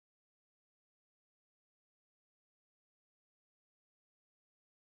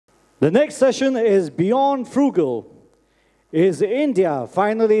The next session is Beyond Frugal. Is India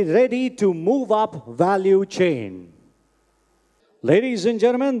finally ready to move up value chain? Ladies and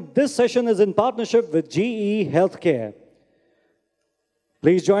gentlemen, this session is in partnership with GE Healthcare.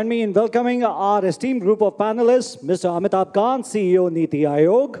 Please join me in welcoming our esteemed group of panelists, Mr. Amitabh Kant, CEO, Niti,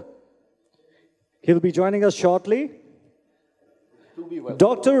 Aayog. He'll be joining us shortly.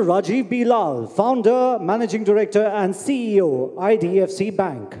 Dr. Rajiv B. Lall, founder, managing director, and CEO, IDFC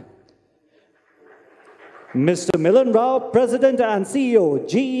Bank. Mr. Milan Rao, president and CEO,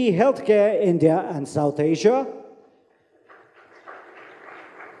 GE Healthcare India and South Asia.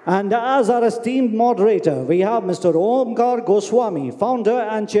 And as our esteemed moderator, we have Mr. Omkar Goswami, founder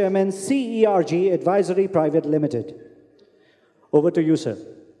and chairman, CERG Advisory Private Limited. Over to you, sir.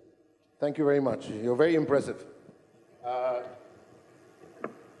 Thank you very much. You're very impressive.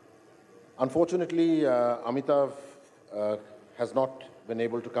 Unfortunately, Amitabh has not been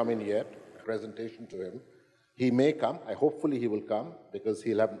able to come in yet. A presentation to him. He may come. Hopefully he will come because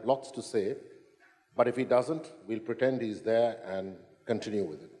he'll have lots to say. But if he doesn't, we'll pretend he's there and continue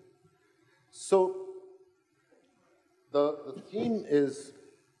with it. So the theme is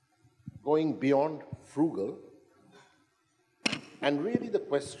going beyond frugal. And really the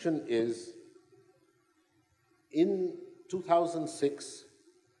question is, in 2006,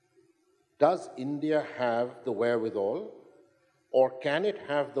 does India have the wherewithal, or can it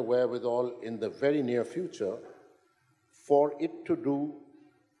have the wherewithal in the very near future for it to do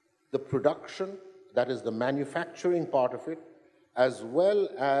the production, that is the manufacturing part of it, as well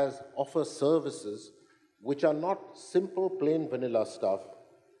as offer services which are not simple plain vanilla stuff,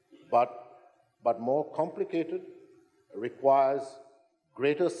 but more complicated, requires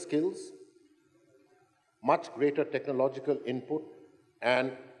greater skills, much greater technological input,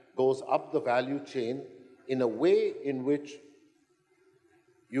 and goes up the value chain in a way in which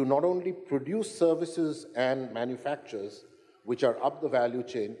you not only produce services and manufactures which are up the value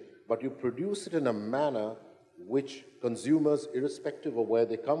chain, but you produce it in a manner which consumers, irrespective of where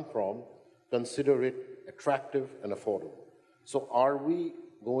they come from, consider it attractive and affordable. So are we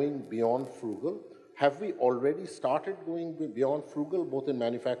going beyond frugal? Have we already started going beyond frugal, both in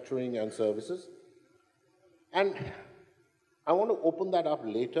manufacturing and services? And I want to open that up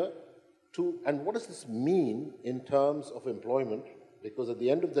later to, and what does this mean in terms of employment? Because at the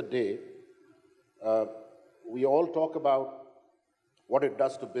end of the day, we all talk about what it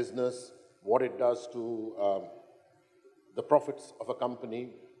does to business, what it does to the profits of a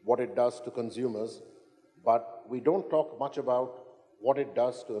company, what it does to consumers, but we don't talk much about what it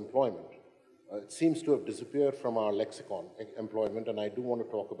does to employment. It seems to have disappeared from our lexicon, employment, and I do want to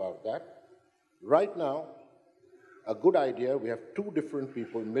talk about that. Right now, a good idea, we have two different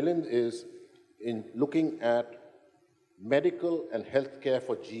people. Milan is in looking at medical and healthcare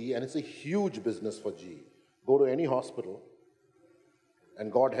for GE, and it's a huge business for GE. Go to any hospital,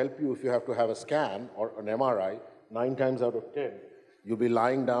 and God help you if you have to have a scan or an MRI, 9 times out of 10, you'll be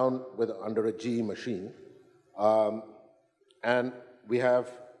lying down under a GE machine. And we have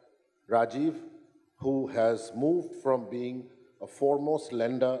Rajiv, who has moved from being a foremost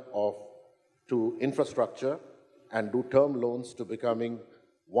lender to infrastructure and do term loans to becoming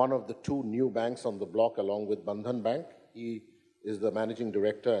one of the 2 new banks on the block along with Bandhan Bank. He is the managing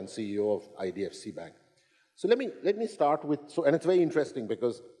director and CEO of IDFC Bank. So let me start with, and it's very interesting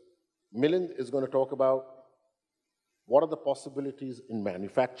because Milan is going to talk about what are the possibilities in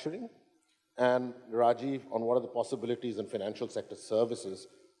manufacturing, and Rajiv on what are the possibilities in financial sector services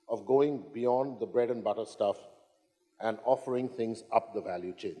of going beyond the bread and butter stuff and offering things up the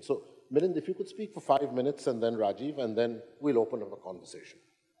value chain. So Milan, if you could speak for 5 minutes, and then Rajiv, and then we'll open up a conversation.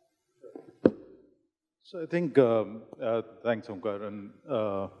 So I think, thanks Omkar, and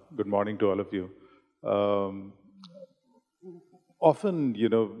good morning to all of you. Often,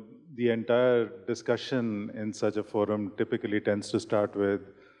 the entire discussion in such a forum typically tends to start with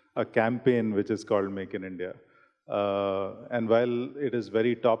a campaign which is called Make in India. And while it is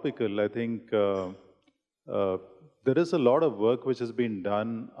very topical, I think there is a lot of work which has been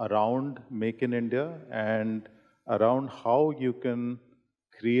done around Make in India and around how you can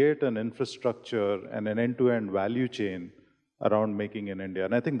create an infrastructure and an end-to-end value chain around making in India.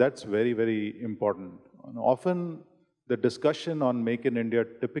 And I think that's very, very important. And often the discussion on Make in India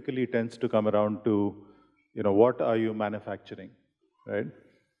typically tends to come around to, what are you manufacturing, right?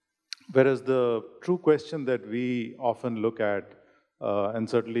 Whereas the true question that we often look at, and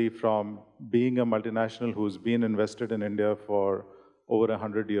certainly from being a multinational who's been invested in India for over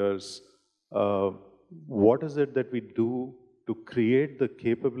 100 years, what is it that we do to create the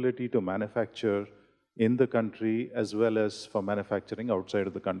capability to manufacture in the country as well as for manufacturing outside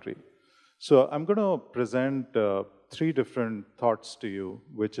of the country? So I'm going to present three different thoughts to you,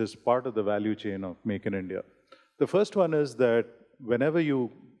 which is part of the value chain of Make in India. The first one is that whenever you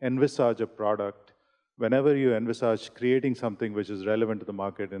envisage a product, whenever you envisage creating something which is relevant to the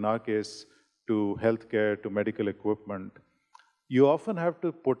market, in our case, to healthcare, to medical equipment, you often have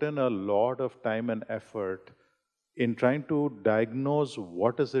to put in a lot of time and effort in trying to diagnose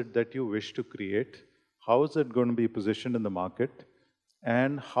what is it that you wish to create, how is it going to be positioned in the market,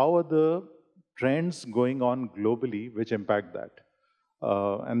 and how are the trends going on globally which impact that.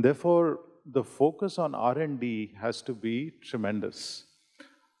 And therefore, the focus on R&D has to be tremendous.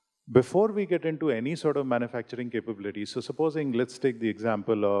 Before we get into any sort of manufacturing capability, so supposing, let's take the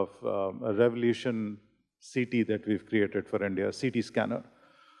example of a revolution CT that we've created for India, CT scanner.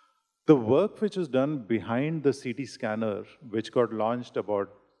 The work which is done behind the CT scanner, which got launched about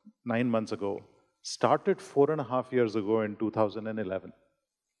 9 months ago, started 4.5 years ago in 2011.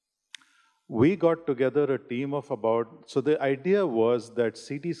 We got together a team of so the idea was that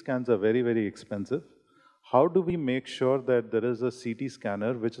CT scans are very, very expensive. How do we make sure that there is a CT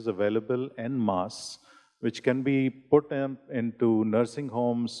scanner which is available en masse, which can be put into nursing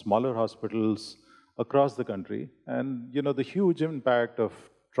homes, smaller hospitals across the country, and the huge impact of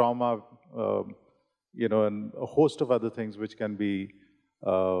trauma, and a host of other things which can be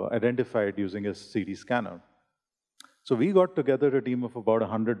identified using a CT scanner. So we got together a team of about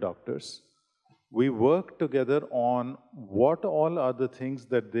 100 doctors. We worked together on what all are the things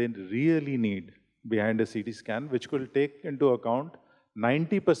that they really need behind a CT scan, which will take into account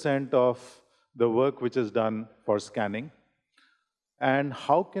 90% of the work which is done for scanning. And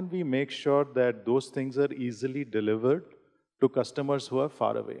how can we make sure that those things are easily delivered to customers who are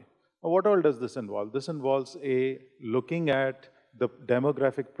far away? Now, what all does this involve? This involves looking at the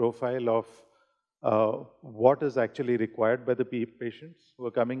demographic profile of what is actually required by the patients who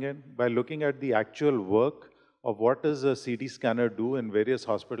are coming in, by looking at the actual work of what does a CT scanner do in various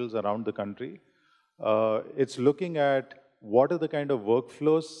hospitals around the country. It's looking at what are the kind of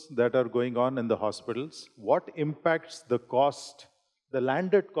workflows that are going on in the hospitals, what impacts the cost, the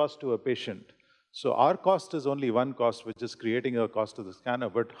landed cost to a patient. So our cost is only one cost, which is creating a cost of the scanner,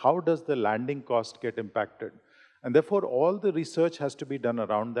 but how does the landing cost get impacted? And therefore, all the research has to be done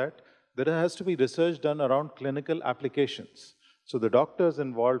around that. There has to be research done around clinical applications. So the doctors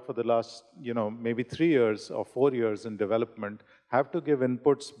involved for the last, maybe 3 years or 4 years in development have to give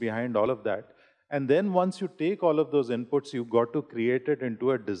inputs behind all of that. And then once you take all of those inputs, you've got to create it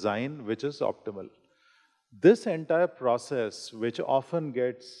into a design which is optimal. This entire process, which often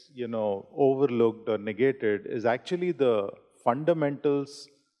gets, overlooked or negated, is actually the fundamentals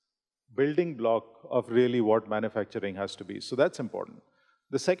building block of really what manufacturing has to be. So that's important.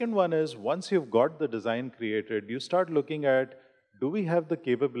 The second one is, once you've got the design created, you start looking at, do we have the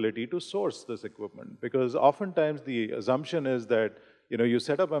capability to source this equipment? Because oftentimes the assumption is that, you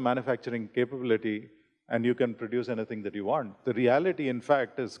set up a manufacturing capability and you can produce anything that you want. The reality, in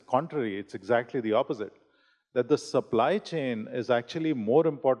fact, is contrary. It's exactly the opposite. That the supply chain is actually more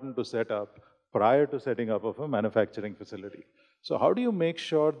important to set up prior to setting up of a manufacturing facility. So how do you make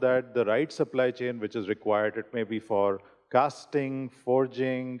sure that the right supply chain, which is required, it may be for casting,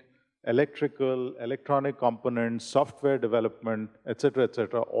 forging, electrical, electronic components, software development, et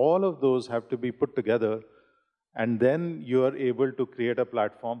cetera, all of those have to be put together, and then you are able to create a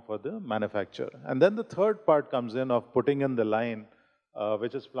platform for the manufacturer. And then the third part comes in of putting in the line,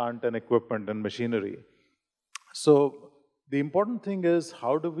 which is plant and equipment and machinery. So the important thing is,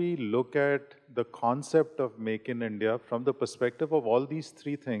 how do we look at the concept of Make in India from the perspective of all these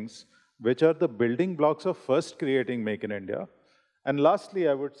three things, which are the building blocks of first creating Make in India. And lastly,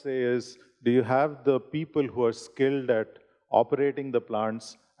 I would say is, do you have the people who are skilled at operating the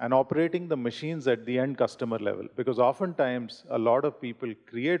plants and operating the machines at the end customer level? Because oftentimes, a lot of people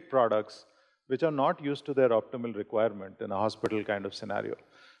create products which are not used to their optimal requirement in a hospital kind of scenario.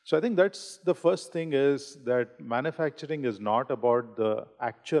 So I think that's the first thing, is that manufacturing is not about the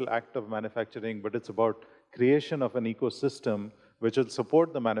actual act of manufacturing, but it's about creation of an ecosystem which will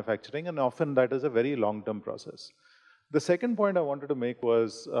support the manufacturing, and often that is a very long-term process. The second point I wanted to make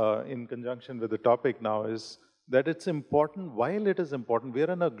was, in conjunction with the topic now, is that it's important, while it is important, we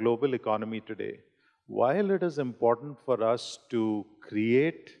are in a global economy today, while it is important for us to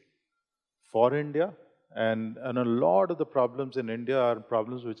create for India, and a lot of the problems in India are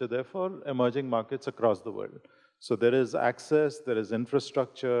problems which are there for emerging markets across the world. So there is access, there is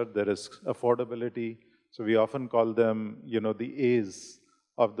infrastructure, there is affordability. So we often call them, the A's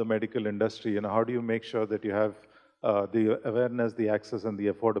of the medical industry. How do you make sure that you have the awareness, the access, and the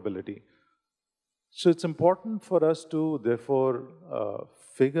affordability? So it's important for us to, therefore,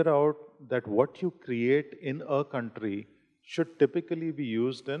 figure out that what you create in a country should typically be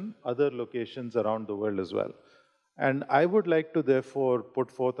used in other locations around the world as well. And I would like to, therefore,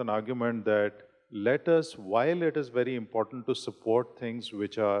 put forth an argument that let us, while it is very important to support things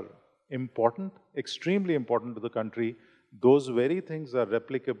which are important, extremely important to the country, those very things are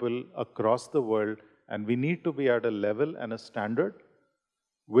replicable across the world, and we need to be at a level and a standard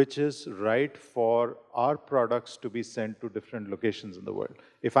which is right for our products to be sent to different locations in the world.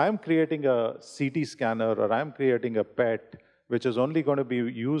 If I'm creating a CT scanner or I'm creating a PET, which is only going to be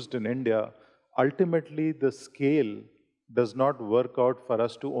used in India, ultimately the scale does not work out for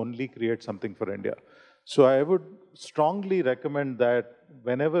us to only create something for India. So I would strongly recommend that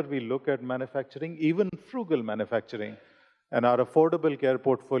whenever we look at manufacturing, even frugal manufacturing, and our affordable care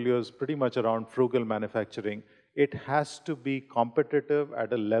portfolio is pretty much around frugal manufacturing, it has to be competitive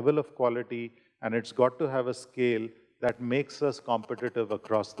at a level of quality, and it's got to have a scale that makes us competitive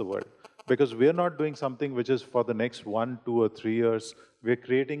across the world. Because we're not doing something which is for the next 1, 2, or 3 years. We're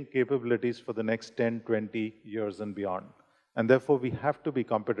creating capabilities for the next 10, 20 years and beyond. And therefore, we have to be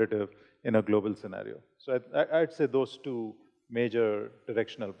competitive in a global scenario. So I'd say those two major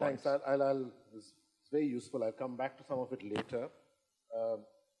directional points. Thanks. It's very useful. I'll come back to some of it later.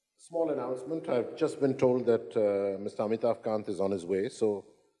 Small announcement. I've just been told that Mr. Amitabh Kant is on his way, so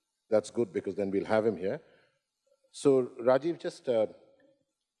that's good because then we'll have him here. So Rajiv, just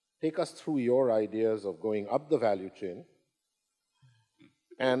take us through your ideas of going up the value chain,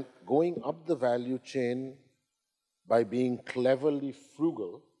 and going up the value chain by being cleverly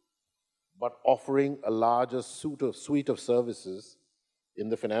frugal, but offering a larger suite of services in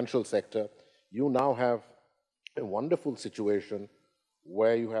the financial sector. You now have a wonderful situation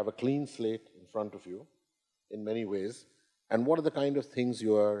where you have a clean slate in front of you in many ways. And what are the kind of things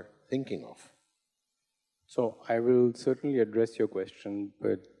you are thinking of? So I will certainly address your question,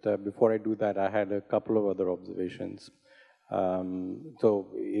 but before I do that, I had a couple of other observations. So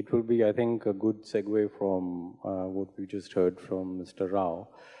it will be, I think, a good segue from what we just heard from Mr. Rao.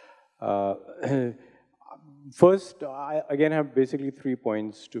 First, I again have basically 3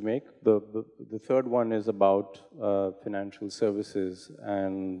 points to make. The third one is about financial services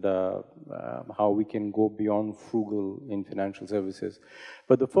and how we can go beyond frugal in financial services.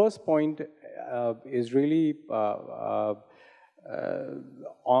 But the first point is really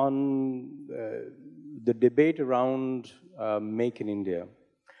on the debate around Make in India.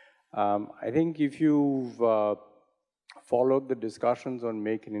 I think if you've followed the discussions on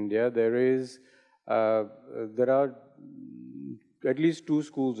Make in India, there are at least 2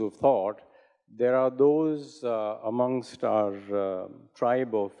 schools of thought. There are those amongst our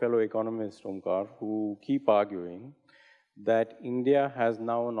tribe of fellow economists, Omkar, who keep arguing that India has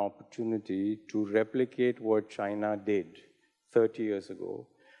now an opportunity to replicate what China did 30 years ago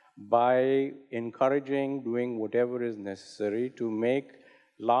by encouraging, doing whatever is necessary to make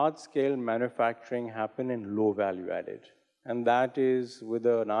large-scale manufacturing happen in low value added. And that is with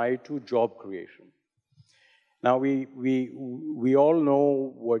an eye to job creation. Now, we all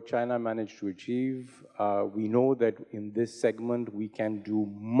know what China managed to achieve. We know that in this segment, we can do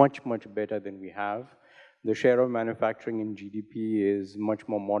much, much better than we have. The share of manufacturing in GDP is much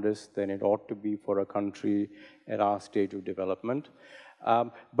more modest than it ought to be for a country at our stage of development.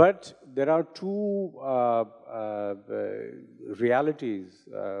 But there are 2 realities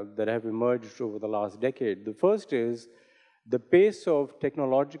that have emerged over the last decade. The first is the pace of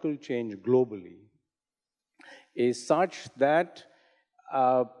technological change globally is such that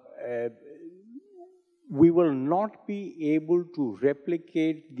we will not be able to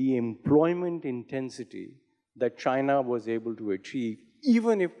replicate the employment intensity that China was able to achieve,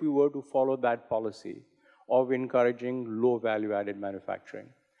 even if we were to follow that policy of encouraging low value-added manufacturing.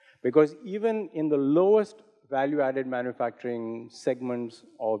 Because even in the lowest value-added manufacturing segments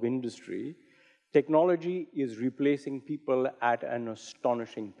of industry, technology is replacing people at an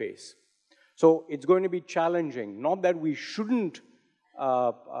astonishing pace. So it's going to be challenging, not that we shouldn't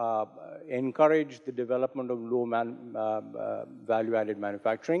encourage the development of low value-added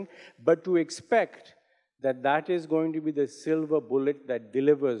manufacturing, but to expect that that is going to be the silver bullet that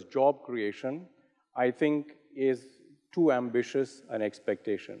delivers job creation, I think is too ambitious an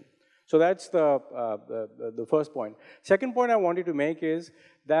expectation. So that's the first point. Second point I wanted to make is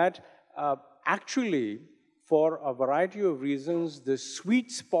that actually, for a variety of reasons, the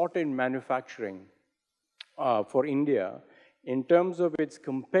sweet spot in manufacturing for India, in terms of its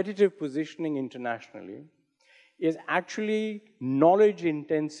competitive positioning internationally, is actually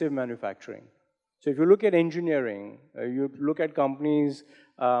knowledge-intensive manufacturing. So if you look at engineering, you look at companies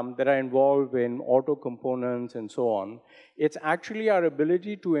that are involved in auto components and so on, it's actually our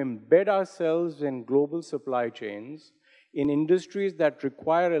ability to embed ourselves in global supply chains in industries that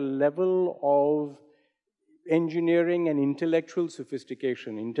require a level of engineering and intellectual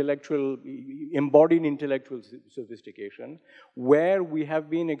sophistication, embodied intellectual sophistication, where we have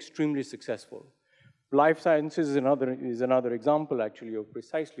been extremely successful. Life sciences is another example, actually, of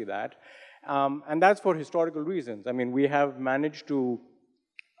precisely that. And that's for historical reasons. I mean, we have managed to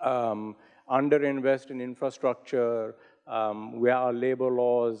underinvest in infrastructure, where our labor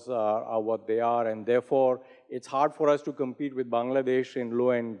laws are what they are, and therefore, it's hard for us to compete with Bangladesh in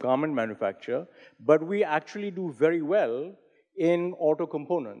low-end garment manufacture, but we actually do very well in auto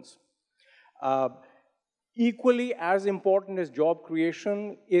components. Equally as important as job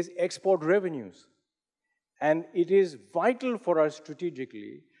creation is export revenues. And it is vital for us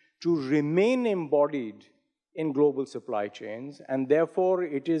strategically to remain embodied in global supply chains, and therefore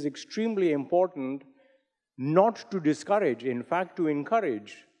it is extremely important not to discourage, in fact to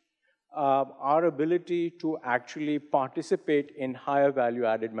encourage our ability to actually participate in higher value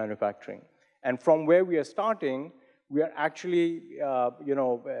added manufacturing. And from where we are starting, we are actually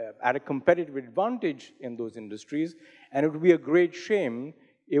at a competitive advantage in those industries, and it would be a great shame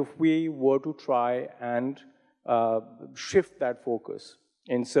if we were to try and shift that focus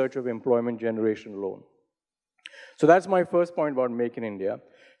in search of employment generation alone. So that's my first point about Make in India.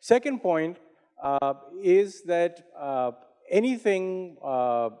 Second point is that anything,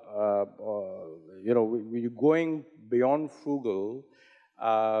 going beyond Frugal,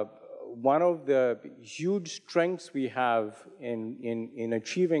 one of the huge strengths we have in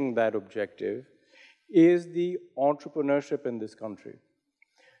achieving that objective is the entrepreneurship in this country.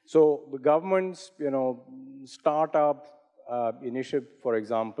 So the government's, startup initiative, for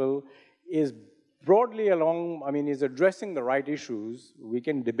example, is broadly is addressing the right issues. We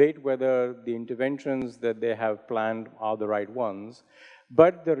can debate whether the interventions that they have planned are the right ones.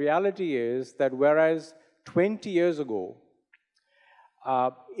 But the reality is that whereas 20 years ago,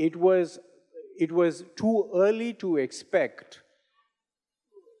 it was too early to expect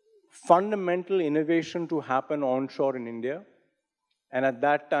fundamental innovation to happen onshore in India. And at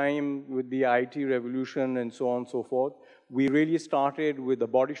that time, with the IT revolution and so on and so forth, we really started with the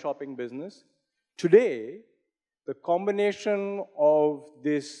body shopping business. Today, the combination of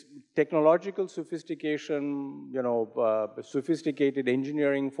this technological sophistication, sophisticated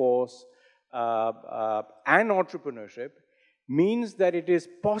engineering force, and entrepreneurship means that it is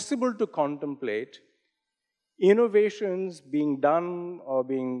possible to contemplate innovations being done or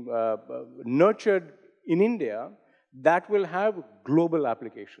being nurtured in India that will have global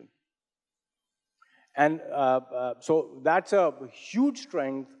application. And so that's a huge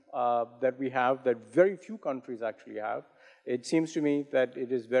strength that we have that very few countries actually have. It seems to me that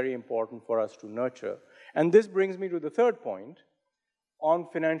it is very important for us to nurture. And this brings me to the third point on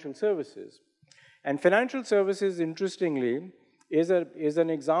financial services. And financial services, interestingly, is an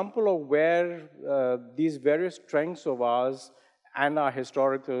example of where these various strengths of ours and our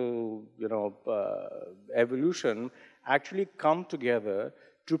historical evolution actually come together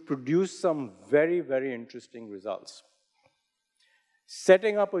to produce some very, very interesting results.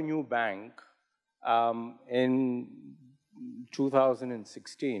 Setting up a new bank in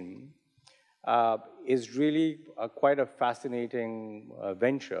 2016 is really quite a fascinating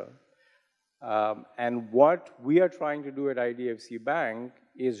venture. And what we are trying to do at IDFC Bank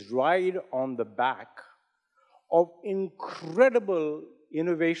is ride on the back of incredible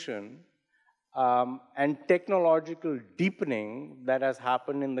innovation and technological deepening that has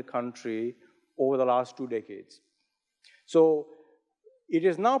happened in the country over the last 2 decades. So it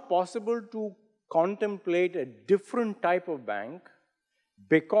is now possible to contemplate a different type of bank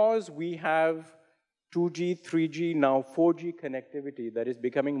because we have 2G, 3G, now 4G connectivity that is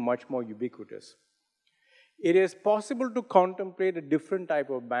becoming much more ubiquitous. It is possible to contemplate a different type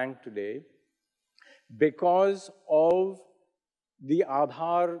of bank today because of the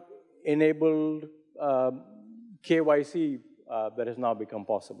Aadhaar-enabled KYC that has now become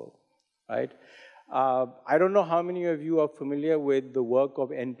possible, right? I don't know how many of you are familiar with the work of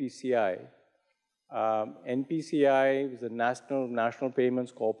NPCI. NPCI is the National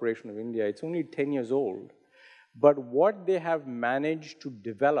Payments Corporation of India. It's only 10 years old. But what they have managed to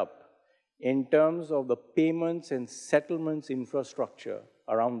develop in terms of the payments and settlements infrastructure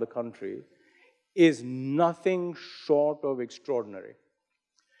around the country is nothing short of extraordinary.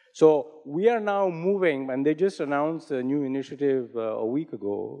 So we are now moving, and they just announced a new initiative a week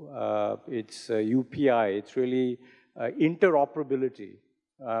ago. It's UPI. It's really interoperability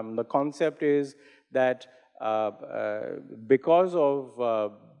The concept is that because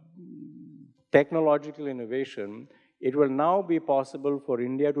of technological innovation, it will now be possible for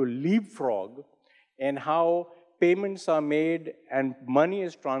India to leapfrog in how payments are made and money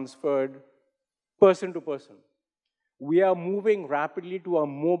is transferred person to person. We are moving rapidly to a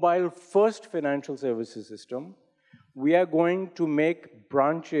mobile-first financial services system. We are going to make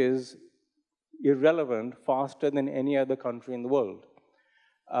branches irrelevant faster than any other country in the world.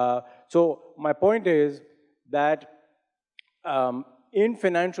 So my point is that in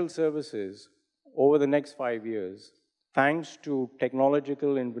financial services, over the next 5 years, thanks to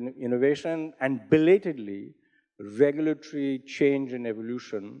technological innovation and belatedly regulatory change and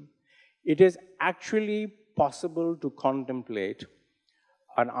evolution, it is actually possible to contemplate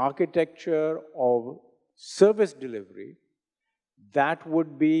an architecture of service delivery that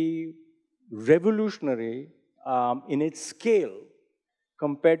would be revolutionary in its scale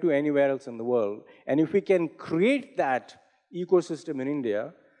compared to anywhere else in the world. And if we can create that ecosystem in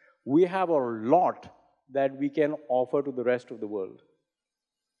India, we have a lot that we can offer to the rest of the world.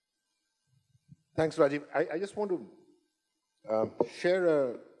 Thanks, Rajiv. I just want to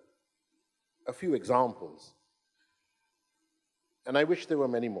share a few examples. And I wish there were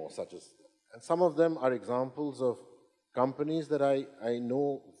many more such as that. And some of them are examples of companies that I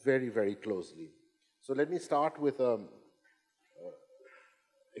know very, very closely. So let me start with an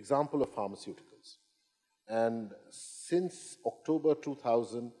example of pharmaceuticals. And since October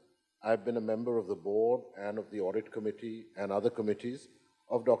 2000, I've been a member of the board and of the audit committee and other committees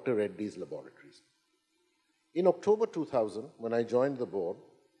of Dr. Reddy's laboratories. In October 2000, when I joined the board,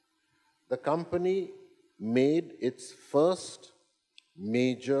 the company made its first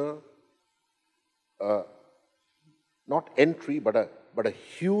major, not entry, but a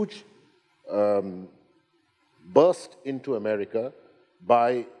huge burst into America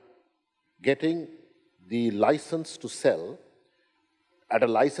by getting the license to sell. At a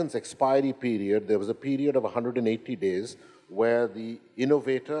license expiry period, there was a period of 180 days where the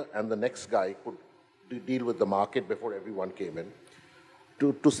innovator and the next guy could deal with the market before everyone came in,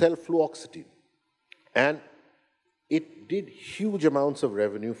 to sell fluoxetine. And it did huge amounts of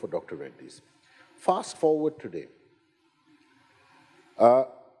revenue for Dr. Reddy's. Fast forward today,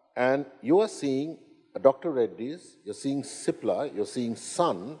 and you are seeing Dr. Reddy's, you're seeing Cipla, you're seeing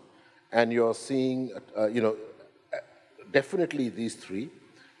Sun, and you're seeing, definitely these three.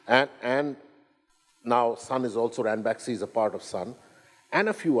 And now Sun is also, Ranbaxy is a part of Sun, and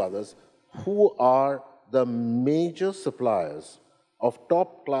a few others who are the major suppliers of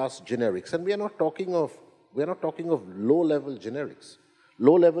top-class generics. And we are not talking of low-level generics.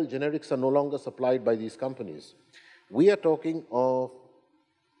 Low-level generics are no longer supplied by these companies. We are talking of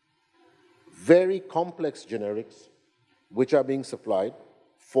very complex generics which are being supplied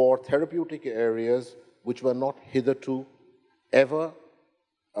for therapeutic areas which were not hitherto ever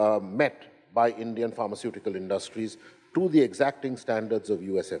met by Indian pharmaceutical industries to the exacting standards of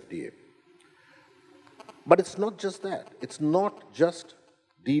US FDA. But it's not just that. It's not just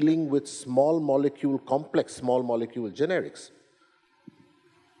dealing with small molecule, complex small molecule generics.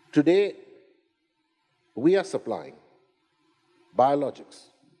 Today, we are supplying biologics.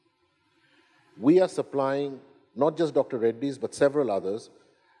 We are supplying not just Dr. Reddy's, but several others.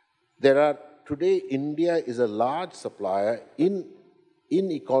 Today, India is a large supplier in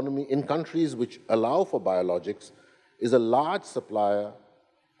countries which allow for biologics, is a large supplier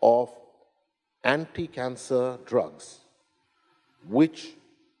of anti-cancer drugs, which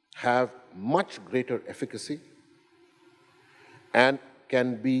have much greater efficacy and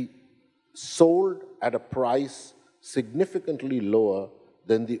can be sold at a price significantly lower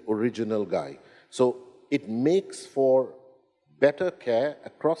than the original guy. So it makes for better care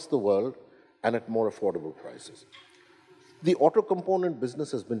across the world and at more affordable prices. The auto component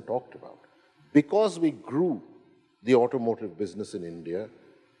business has been talked about. Because we grew the automotive business in India,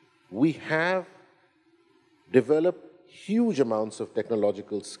 we have developed huge amounts of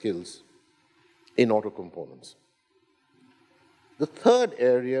technological skills in auto components. The third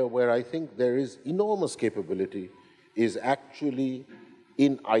area where I think there is enormous capability is actually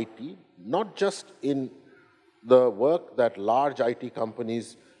in IT, not just in the work that large IT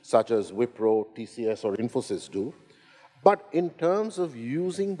companies such as Wipro, TCS, or Infosys do, but in terms of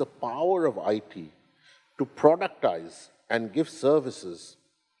using the power of IT to productize and give services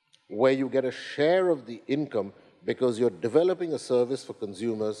where you get a share of the income because you're developing a service for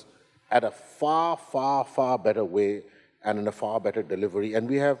consumers at a far, far, far better way and in a far better delivery. And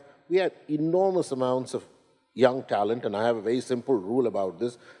we have enormous amounts of young talent, and I have a very simple rule about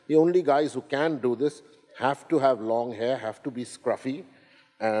this. The only guys who can do this have to have long hair, have to be scruffy,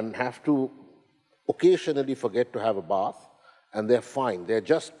 and have to occasionally forget to have a bath, and they're fine. They're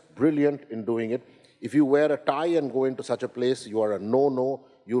just brilliant in doing it. If you wear a tie and go into such a place, you are a no-no.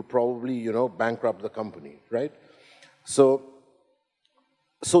 You'll probably, you know, bankrupt the company, right? So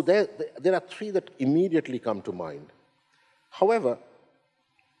there are three that immediately come to mind. However,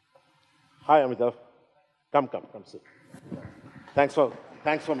 hi, Amitabh. Come sit. Thanks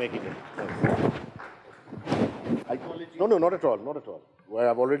for making it. No, not at all, not at all. Well,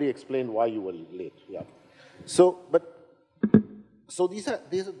 I've already explained why you were late. Yeah. So these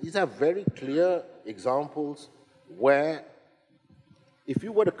are very clear examples where, if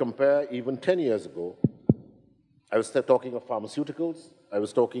you were to compare even 10 years ago, I was talking of pharmaceuticals, I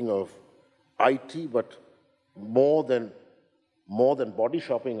was talking of IT, but more than body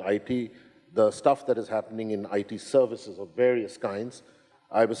shopping IT, the stuff that is happening in IT services of various kinds.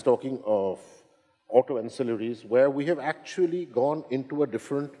 I was talking of auto ancillaries, where we have actually gone into a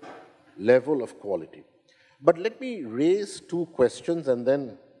different level of quality. But let me raise two questions, and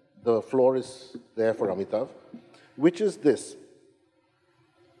then the floor is there for Amitabh, which is this.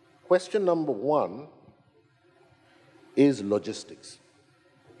 Question number one is logistics.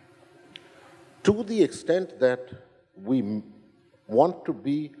 To the extent that we want to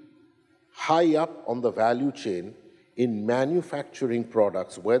be high up on the value chain in manufacturing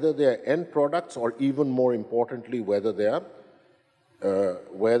products, whether they are end products or, even more importantly, whether they are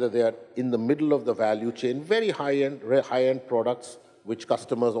in the middle of the value chain, very high-end products which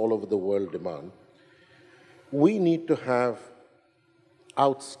customers all over the world demand, we need to have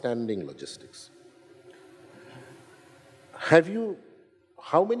outstanding logistics.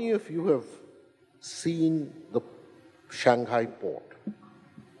 How many of you have seen the Shanghai port?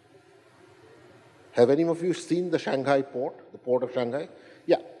 Have any of you seen the Shanghai port, the port of Shanghai?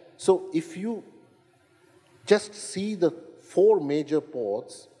 Yeah. So if you just see the 4 major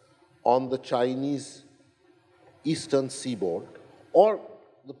ports on the Chinese eastern seaboard, or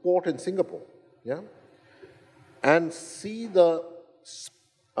the port in Singapore, yeah, and see the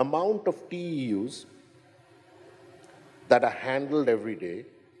amount of TEUs that are handled every day,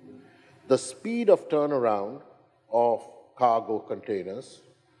 the speed of turnaround of cargo containers,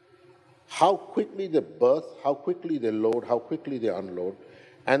 how quickly they berth, how quickly they load, how quickly they unload,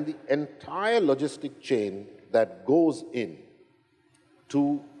 and the entire logistic chain that goes in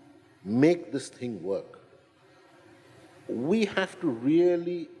to make this thing work. We have to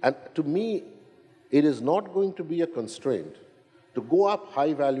really, and to me, it is not going to be a constraint to go up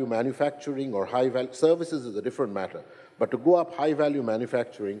high-value manufacturing or high-value services is a different matter, but to go up high-value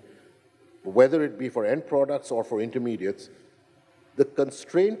manufacturing, whether it be for end products or for intermediates, the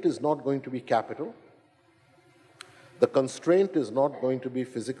constraint is not going to be capital. The constraint is not going to be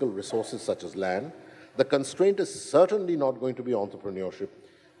physical resources such as land. The constraint is certainly not going to be entrepreneurship.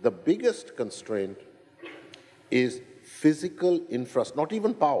 The biggest constraint is physical infrastructure, not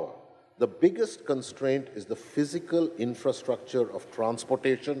even power. The biggest constraint is the physical infrastructure of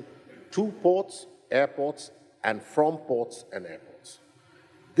transportation to ports, airports, and from ports and airports.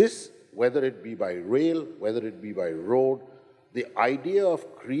 This, whether it be by rail, whether it be by road, the idea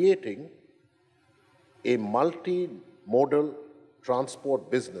of creating a multi-modal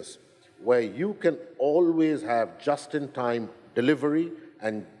transport business where you can always have just-in-time delivery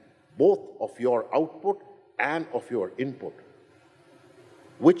and both of your output and of your input,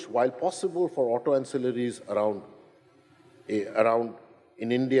 which, while possible for auto ancillaries around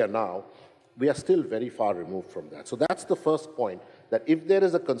in India now, we are still very far removed from that. So that's the first point, that if there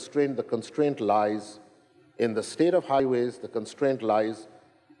is a constraint, the constraint lies in the state of highways, the constraint lies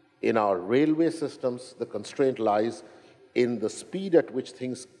in our railway systems, the constraint lies in the speed at which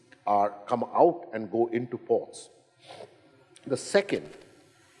things come out and go into ports. The second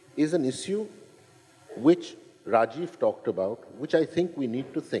is an issue which Rajiv talked about, which I think we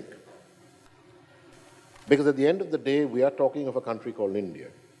need to think. Because at the end of the day, we are talking of a country called India.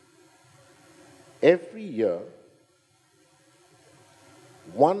 Every year,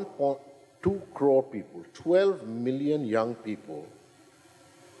 1.2 crore people, 12 million young people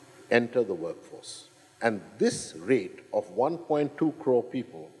enter the workforce. And this rate of 1.2 crore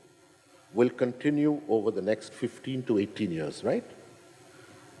people will continue over the next 15 to 18 years, right?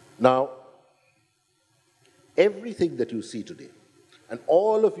 Now, everything that you see today, and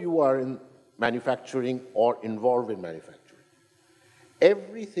all of you are in manufacturing or involved in manufacturing,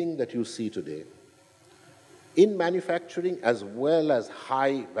 everything that you see today in manufacturing as well as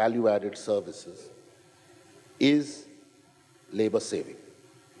high value-added services is labor saving.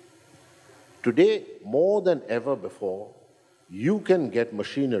 Today, more than ever before, you can get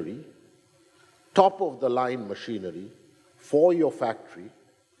machinery, top-of-the-line machinery for your factory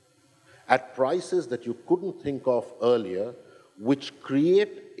at prices that you couldn't think of earlier, which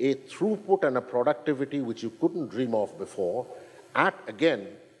create a throughput and a productivity which you couldn't dream of before, at, again,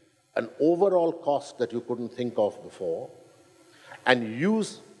 an overall cost that you couldn't think of before, and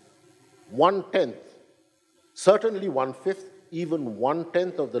use 1/10, certainly 1/5, even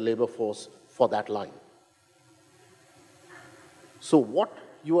 1/10 of the labor force for that line. So what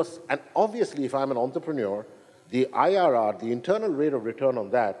you are, and obviously if I'm an entrepreneur, the IRR, the internal rate of return on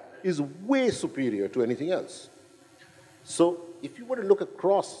that, is way superior to anything else. So if you were to look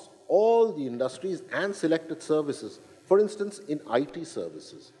across all the industries and selected services, for instance, in IT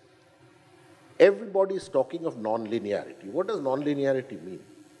services, everybody is talking of non-linearity. What does non-linearity mean?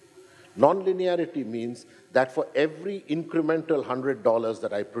 Non-linearity means that for every incremental $100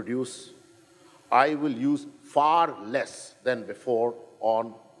 that I produce, I will use far less than before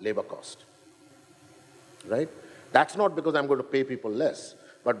on labor cost, right? That's not because I'm going to pay people less,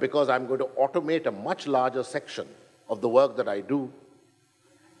 but because I'm going to automate a much larger section of the work that I do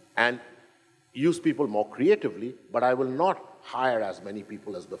and use people more creatively, but I will not hire as many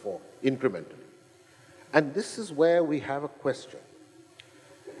people as before, incrementally. And this is where we have a question.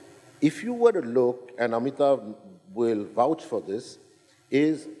 If you were to look, and Amitabh will vouch for this,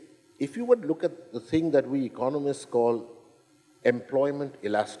 is if you were to look at the thing that we economists call employment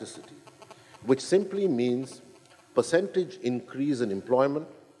elasticity, which simply means percentage increase in employment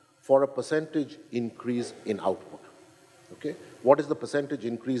for a percentage increase in output. Okay? What is the percentage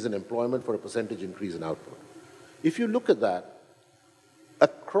increase in employment for a percentage increase in output? If you look at that,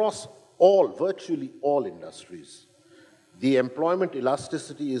 across all, virtually all industries, the employment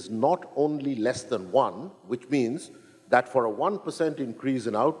elasticity is not only less than 1, which means that for a 1% increase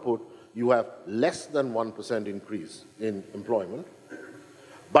in output, you have less than 1% increase in employment,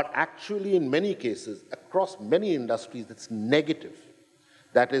 but actually in many cases, across many industries, it's negative.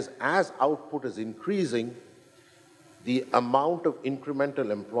 That is, as output is increasing, the amount of incremental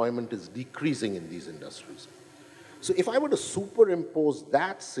employment is decreasing in these industries. So if I were to superimpose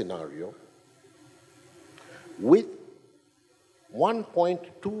that scenario with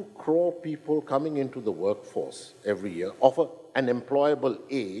 1.2 crore people coming into the workforce every year of an employable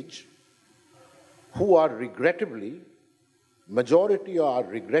age, who are regrettably, majority are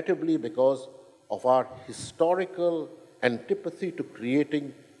regrettably because of our historical antipathy to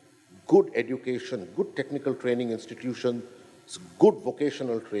creating good education, good technical training institutions, good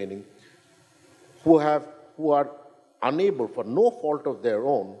vocational training, who are unable, for no fault of their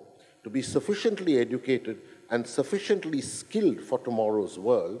own, to be sufficiently educated and sufficiently skilled for tomorrow's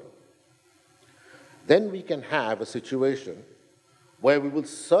world, then we can have a situation where we will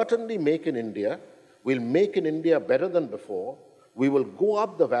certainly make in India, we'll make in India better than before, we will go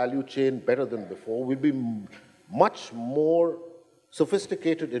up the value chain better than before, we'll be much more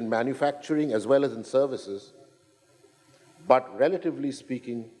sophisticated in manufacturing as well as in services, but relatively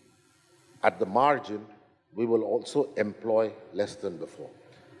speaking, at the margin, we will also employ less than before.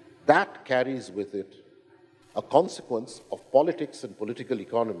 That carries with it a consequence of politics and political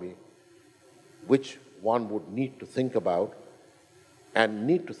economy, which one would need to think about and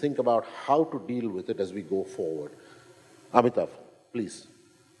need to think about how to deal with it as we go forward. Amitabh, please.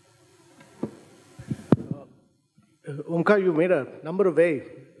 Omkar, you made a number of very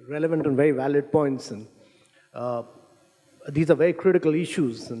relevant and very valid points, and these are very critical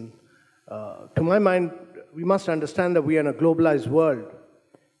issues. And to my mind, we must understand that we are in a globalized world,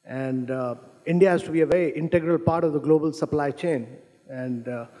 and India has to be a very integral part of the global supply chain. And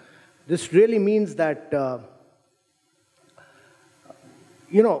this really means that,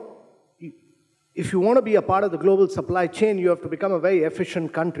 you know, if you want to be a part of the global supply chain, you have to become a very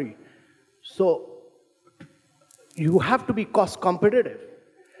efficient country. So you have to be cost competitive,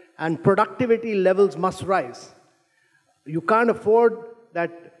 and productivity levels must rise. You can't afford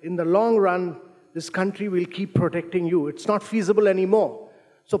that in the long run, this country will keep protecting you. It's not feasible anymore.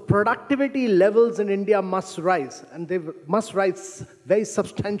 So productivity levels in India must rise, and they must rise very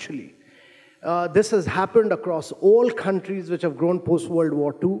substantially. This has happened across all countries which have grown post-World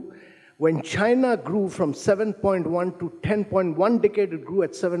War II. When China grew from 7.1 to 10.1 decade, it grew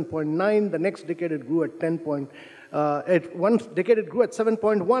at 7.9. The next decade, it grew at 10. One decade, it grew at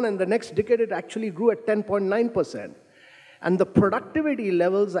 7.1, and the next decade, it actually grew at 10.9%. And the productivity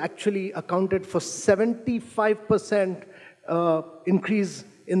levels actually accounted for 75% increase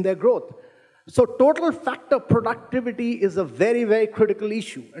in their growth. So total factor productivity is a very, very critical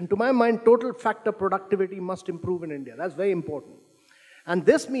issue. And to my mind, total factor productivity must improve in India. That's very important. And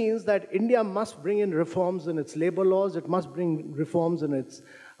this means that India must bring in reforms in its labor laws. It must bring reforms in its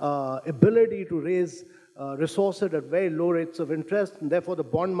ability to raise resources at very low rates of interest, and therefore the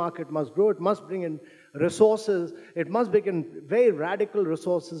bond market must grow. It must bring in resources. It must bring in very radical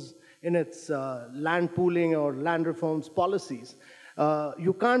resources in its land pooling or land reforms policies.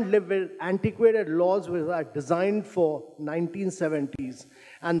 You can't live with antiquated laws which are designed for 1970s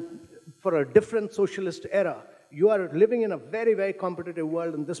and for a different socialist era. You are living in a very, very competitive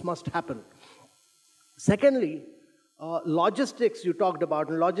world, and this must happen. Secondly, logistics you talked about,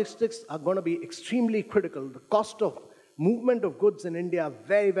 and logistics are going to be extremely critical. The cost of movement of goods in India are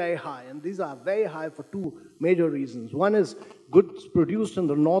very, very high, and these are very high for two major reasons. One is goods produced in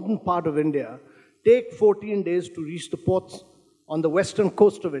the northern part of India take 14 days to reach the ports on the western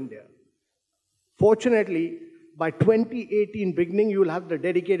coast of India. Fortunately, by 2018 beginning, you will have the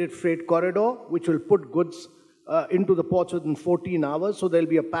dedicated freight corridor, which will put goods into the ports within 14 hours. So there'll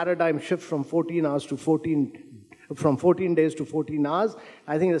be a paradigm shift from 14 days to 14 hours.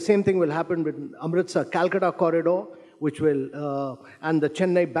 I think the same thing will happen with Amritsar-Calcutta corridor, which will, and the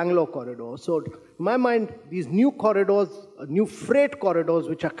Chennai-Bangalore corridor. So to my mind, these new corridors, new freight corridors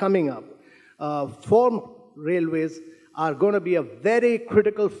which are coming up for railways are going to be a very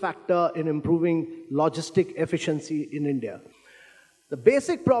critical factor in improving logistic efficiency in India. The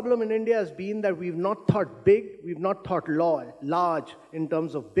basic problem in India has been that we've not thought big, we've not thought large in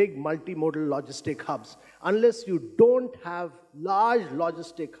terms of big multimodal logistic hubs. Unless you don't have large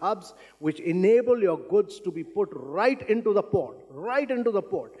logistic hubs which enable your goods to be put right into the port,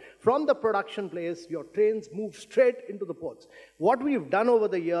 From the production place, your trains move straight into the ports. What we've done over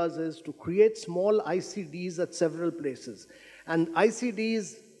the years is to create small ICDs at several places. And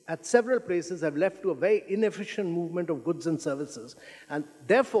ICDs at several places have led to a very inefficient movement of goods and services. And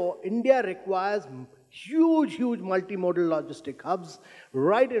therefore, India requires huge, huge multimodal logistic hubs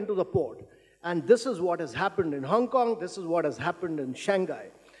right into the port. And this is what has happened in Hong Kong. This is what has happened in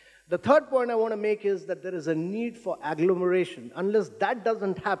Shanghai. The third point I want to make is that there is a need for agglomeration. Unless that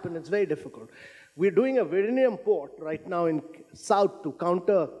doesn't happen, it's very difficult. We're doing a Viridium port right now in South to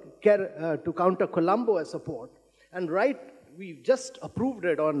counter Colombo as a port. And we've just approved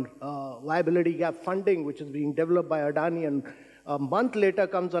it on viability gap funding, which is being developed by Adani, and a month later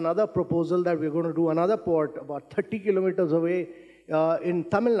comes another proposal that we're going to do another port about 30 kilometers away in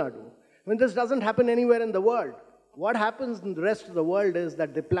Tamil Nadu. I mean, this doesn't happen anywhere in the world. What happens in the rest of the world is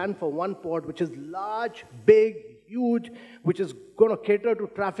that they plan for one port, which is large, big, huge, which is going to cater to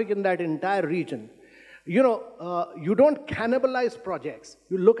traffic in that entire region. You know, you don't cannibalize projects.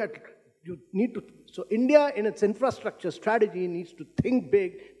 So India, in its infrastructure strategy, needs to think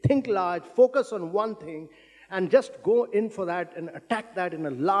big, think large, focus on one thing, and just go in for that and attack that in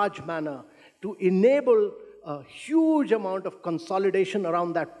a large manner to enable a huge amount of consolidation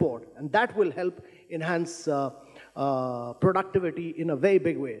around that port. And that will help enhance productivity in a very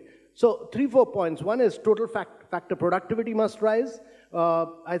big way. So 3-4 points. One is total factor productivity must rise.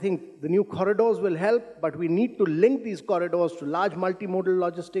 I think the new corridors will help, but we need to link these corridors to large multimodal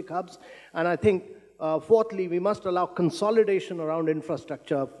logistic hubs. And I think, fourthly, we must allow consolidation around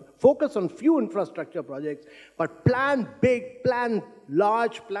infrastructure, focus on few infrastructure projects, but plan big, plan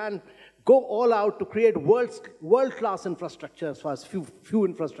large, go all out to create world-class infrastructure as far as few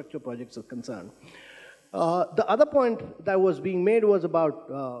infrastructure projects are concerned. The other point that was being made was about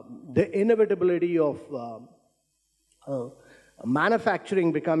the inevitability of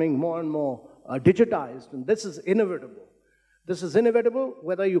manufacturing becoming more and more digitized, and this is inevitable. This is inevitable,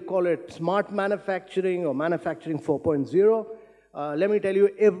 whether you call it smart manufacturing or manufacturing 4.0. Let me tell you,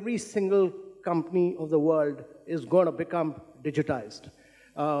 every single company of the world is going to become digitized.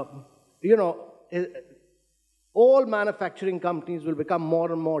 All manufacturing companies will become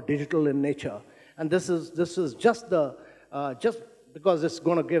more and more digital in nature. And this is just because it's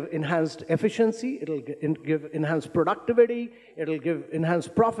going to give enhanced efficiency, it'll give enhanced productivity, it'll give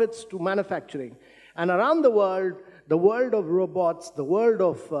enhanced profits to manufacturing. And around the world of robots, the world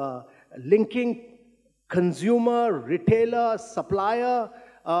of linking consumer, retailer, supplier,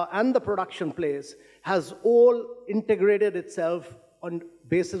 and the production place has all integrated itself on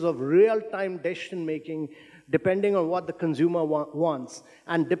basis of real-time decision-making, depending on what the consumer wants.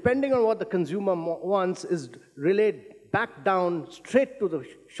 And depending on what the consumer wants is relayed back down straight to the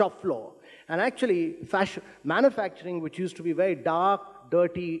shop floor. And actually, manufacturing, which used to be very dark,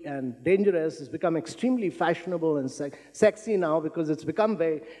 dirty, and dangerous, has become extremely fashionable and sexy now because it's become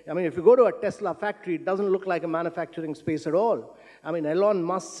very, I mean, if you go to a Tesla factory, it doesn't look like a manufacturing space at all. I mean, Elon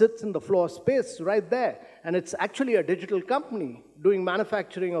Musk sits in the floor space right there. and it's actually a digital company doing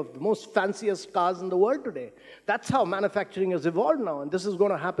manufacturing of the most fanciest cars in the world today. That's how manufacturing has evolved now, and this is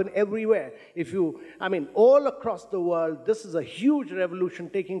going to happen everywhere. I mean, all across the world, this is a huge revolution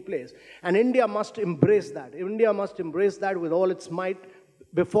taking place, and India must embrace that. India must embrace that with all its might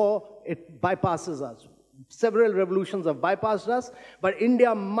before it bypasses us. Several revolutions have bypassed us, but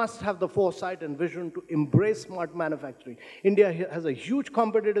India must have the foresight and vision to embrace smart manufacturing. India has a huge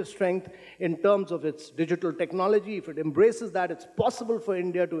competitive strength in terms of its digital technology. If it embraces that, it's possible for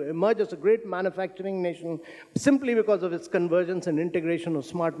India to emerge as a great manufacturing nation simply because of its convergence and integration of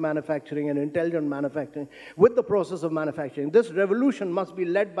smart manufacturing and intelligent manufacturing with the process of manufacturing. This revolution must be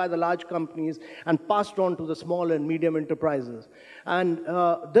led by the large companies and passed on to the small and medium enterprises. And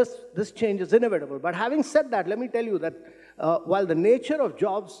this change is inevitable. But having said that, let me tell you that while the nature of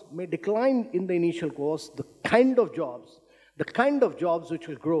jobs may decline in the initial course, the kind of jobs which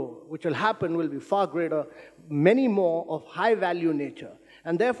will grow, which will happen, will be far greater, many more of high value nature.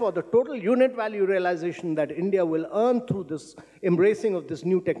 And therefore, the total unit value realization that India will earn through this embracing of this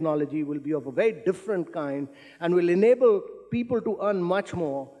new technology will be of a very different kind and will enable people to earn much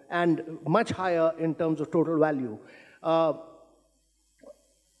more and much higher in terms of total value. But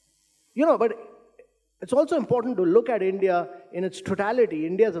it's also important to look at India in its totality.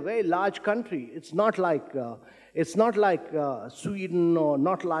 India is a very large country. It's not like Sweden or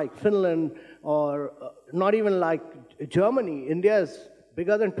not like Finland or not even like Germany. India is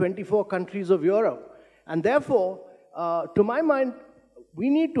bigger than 24 countries of Europe. And therefore, to my mind, we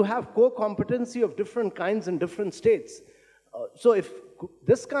need to have core competency of different kinds in different states. So if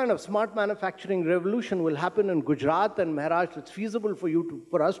this kind of smart manufacturing revolution will happen in Gujarat and Maharashtra, it's feasible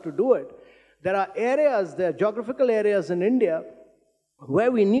for us to do it. There are geographical areas in India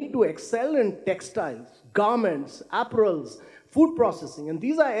where we need to excel in textiles, garments, apparels, food processing. And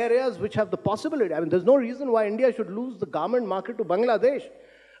these are areas which have the possibility. I mean, there's no reason why India should lose the garment market to Bangladesh.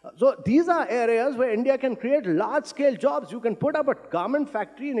 So these are areas where India can create large-scale jobs. You can put up a garment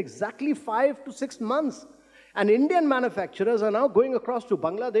factory in exactly 5 to 6 months. And Indian manufacturers are now going across to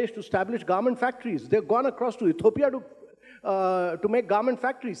Bangladesh to establish garment factories. They've gone across to Ethiopia to make garment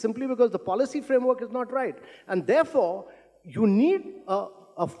factories simply because the policy framework is not right. And therefore, you need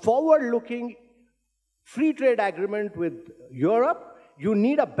a forward-looking free trade agreement with Europe. You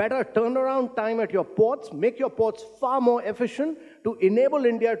need a better turnaround time at your ports, make your ports far more efficient to enable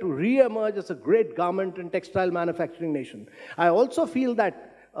India to re-emerge as a great garment and textile manufacturing nation. I also feel that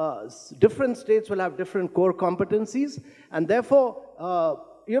different states will have different core competencies, and therefore,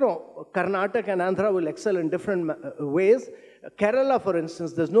 Karnataka and Andhra will excel in different ways. Kerala, for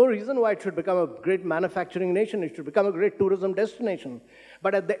instance, there's no reason why it should become a great manufacturing nation. It should become a great tourism destination.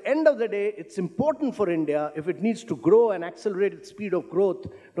 But at the end of the day, it's important for India, if it needs to grow and accelerate its speed of growth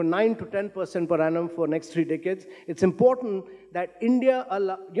to 9 to 10% per annum for next 3 decades, it's important that India,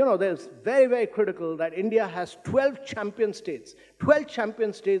 there's very, very critical that India has 12 champion states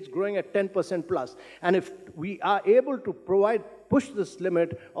growing at 10% plus. And if we are able to push this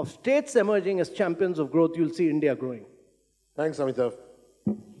limit of states emerging as champions of growth, you'll see India growing. Thanks, Amitabh.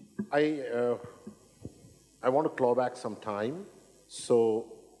 I want to claw back some time, so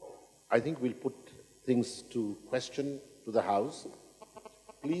I think we'll put things to question to the House.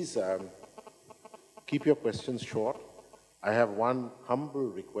 Please keep your questions short. I have one humble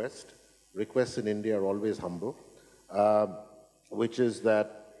request. Requests in India are always humble, which is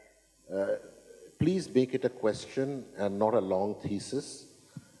that please make it a question and not a long thesis.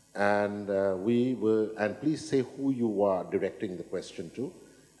 And please say who you are directing the question to.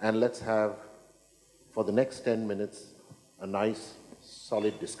 And let's have, for the next 10 minutes, a nice,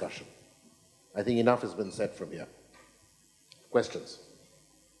 solid discussion. I think enough has been said from here. Questions?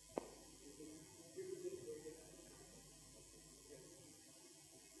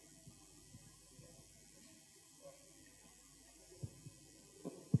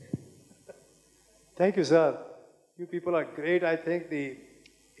 Thank you, sir. You people are great. I think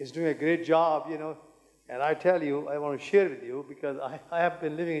he's doing a great job, and I tell you, I want to share with you, because I have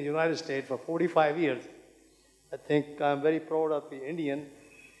been living in the United States for 45 years. I think I'm very proud of the Indian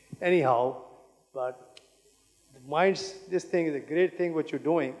anyhow, but this thing is a great thing what you're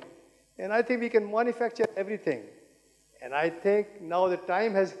doing, and I think we can manufacture everything. And I think now the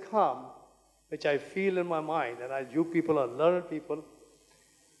time has come, which I feel in my mind, and you people are learned people,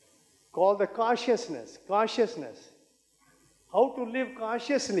 called the consciousness. How to live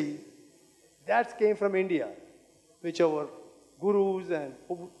consciously, that came from India, which our gurus and,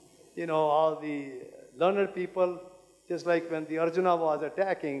 all the learned people, just like when the Arjuna was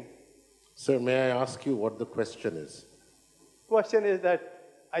attacking. Sir, may I ask you what the question is? Question is that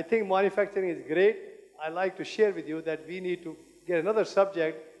I think manufacturing is great. I'd like to share with you that we need to get another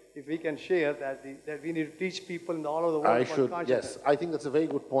subject, if we can share, that we need to teach people in all over the world about consciousness. Yes, I think that's a very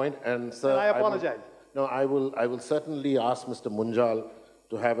good point. And, sir, And I apologize. I will certainly ask Mr. Munjal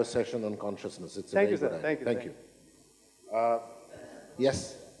to have a session on consciousness. It's a very good idea. Thank you.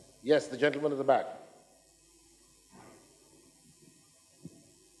 Yes. Yes, the gentleman at the back.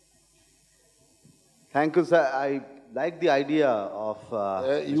 Thank you, sir. I like the idea of...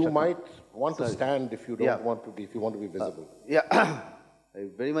 you might want to stand if you don't want to be, if you want to be visible. Yeah, I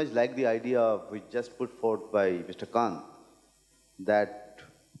very much like the idea which just put forth by Mr. Kant, that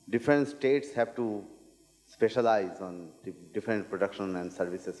different states have to specialize on different production and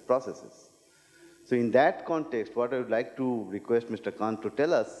services processes. So in that context, what I would like to request Mr. Kant to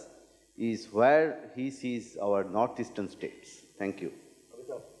tell us is where he sees our northeastern states. Thank you.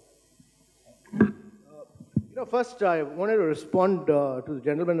 First, I wanted to respond to the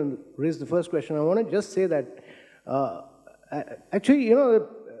gentleman who raised the first question. I want to just say that, actually,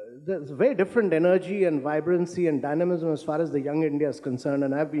 there's a very different energy and vibrancy and dynamism as far as the young India is concerned.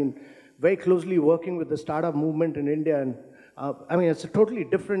 And I've been very closely working with the startup movement in India. And I mean, it's a totally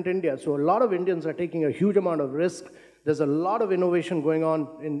different India. So a lot of Indians are taking a huge amount of risk. There's a lot of innovation going on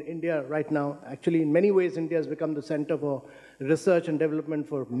in India right now. Actually, in many ways, India has become the center for research and development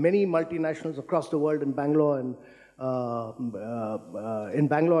for many multinationals across the world in Bangalore and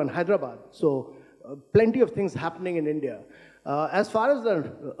Hyderabad. So plenty of things happening in India. As far as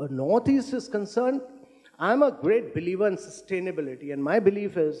the Northeast is concerned, I'm a great believer in sustainability. And my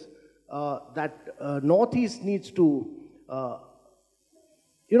belief is that Northeast needs to,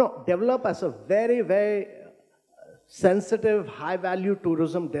 develop as a very, very sensitive, high-value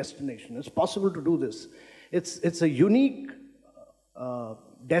tourism destination. It's possible to do this. It's a unique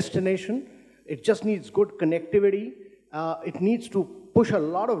destination. It just needs good connectivity. It needs to push a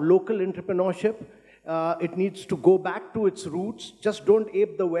lot of local entrepreneurship. It needs to go back to its roots. Just don't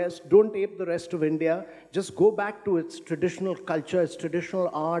ape the West. Don't ape the rest of India. Just go back to its traditional culture, its traditional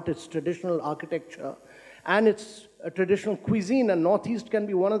art, its traditional architecture, and its traditional cuisine. And Northeast can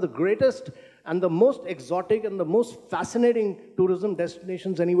be one of the greatest and the most exotic and the most fascinating tourism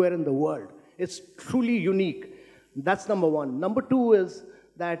destinations anywhere in the world. It's truly unique. That's number one. Number two is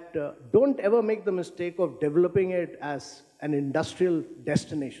that don't ever make the mistake of developing it as an industrial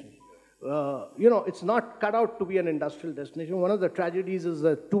destination. It's not cut out to be an industrial destination. One of the tragedies is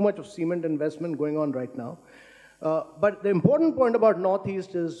too much of cement investment going on right now. But the important point about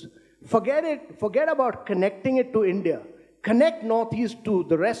Northeast is forget about connecting it to India. Connect Northeast to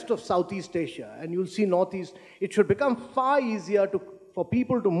the rest of Southeast Asia, and you'll see Northeast. It should become far easier for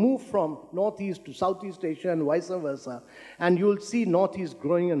people to move from Northeast to Southeast Asia and vice versa, and you'll see Northeast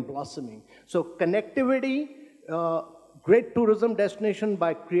growing and blossoming. So connectivity, great tourism destination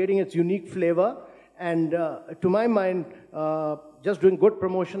by creating its unique flavor, and to my mind, just doing good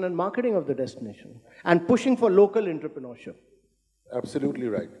promotion and marketing of the destination, and pushing for local entrepreneurship. Absolutely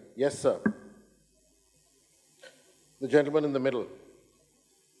right. Yes, sir. The gentleman in the middle.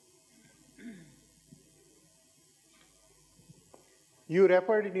 You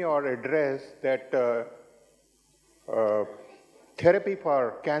referred in your address that therapy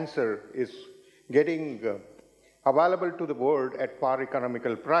for cancer is getting available to the world at par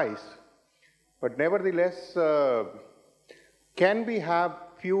economical price. But nevertheless, can we have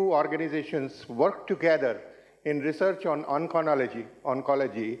few organizations work together in research on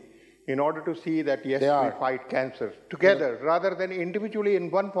oncology in order to see that, yes, we fight cancer together rather than individually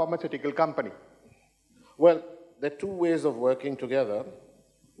in one pharmaceutical company? Well, there are two ways of working together.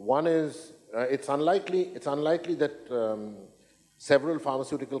 One is, it's unlikely that several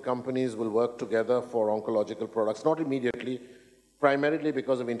pharmaceutical companies will work together for oncological products, not immediately, primarily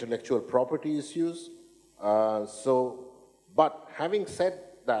because of intellectual property issues. But having said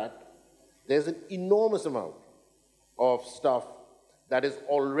that, there's an enormous amount of stuff that is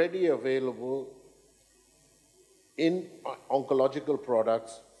already available in oncological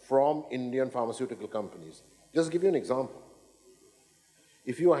products from Indian pharmaceutical companies. Just give you an example.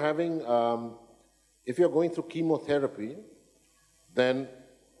 If you are if you're going through chemotherapy, then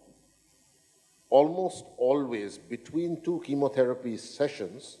almost always between two chemotherapy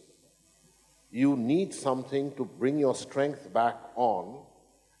sessions, you need something to bring your strength back on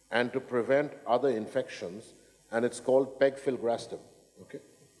and to prevent other infections, and it's called pegfilgrastim. Okay?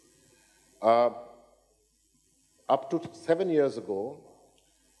 Up to 7 years ago,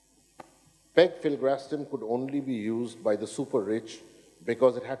 pegfilgrastim could only be used by the super rich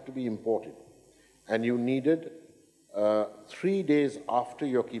because it had to be imported. And you needed, 3 days after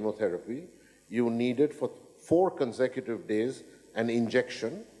your chemotherapy, you needed for 4 consecutive days an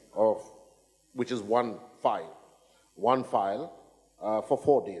injection of which is one file for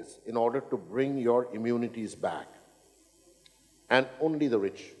 4 days in order to bring your immunities back. And only the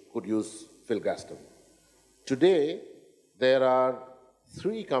rich could use filgrastim. Today, there are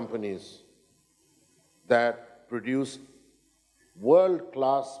 3 companies that produce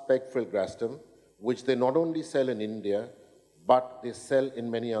world-class spec filgrastim, which they not only sell in India, but they sell in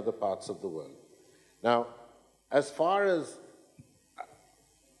many other parts of the world. Now, as far as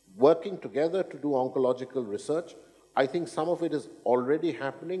working together to do oncological research, I think some of it is already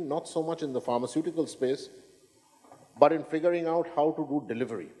happening, not so much in the pharmaceutical space, but in figuring out how to do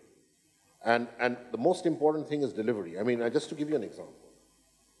delivery. And the most important thing is delivery. I mean, just to give you an example.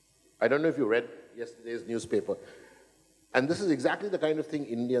 I don't know if you read yesterday's newspaper. And this is exactly the kind of thing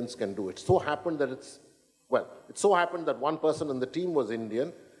Indians can do. It so happened that it so happened that one person on the team was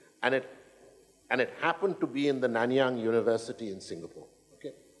Indian, and it happened to be in the Nanyang University in Singapore.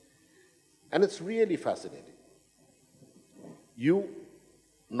 Okay? And it's really fascinating.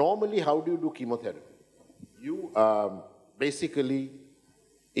 Normally, how do you do chemotherapy? You basically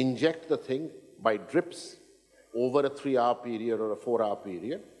inject the thing by drips over a 3-hour period or a 4-hour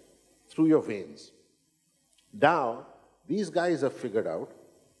period through your veins. Now, these guys have figured out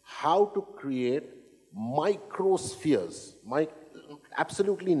how to create microspheres,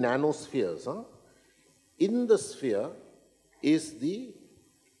 absolutely nanospheres. In the sphere is the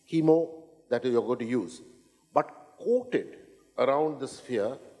chemo that you're going to use. But coated around the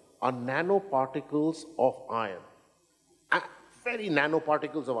sphere are nanoparticles of iron. Very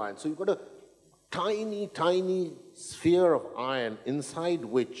nanoparticles of iron. So you've got a tiny, tiny sphere of iron inside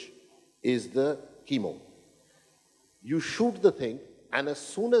which is the chemo. You shoot the thing, and as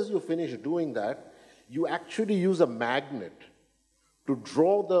soon as you finish doing that, you actually use a magnet to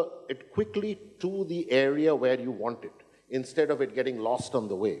draw it quickly to the area where you want it, instead of it getting lost on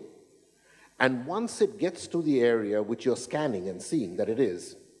the way. And once it gets to the area which you're scanning and seeing that it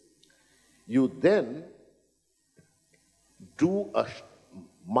is, you then do a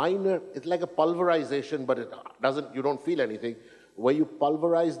minor, it's like a pulverization, but you don't feel anything, where you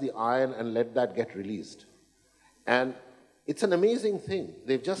pulverize the iron and let that get released. And it's an amazing thing.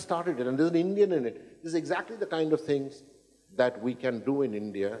 They've just started it, and there's an Indian in it. This is exactly the kind of things that we can do in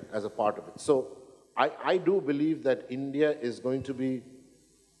India as a part of it. So I do believe that India is going to be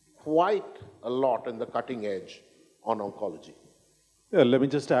quite a lot in the cutting edge on oncology. Yeah, let me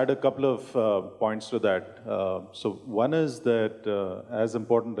just add a couple of points to that. So one is that as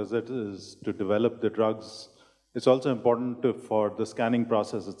important as it is to develop the drugs, it's also important for the scanning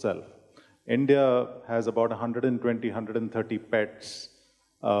process itself. India has about 120, 130 PETs,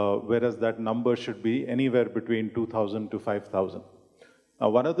 whereas that number should be anywhere between 2,000 to 5,000. Now,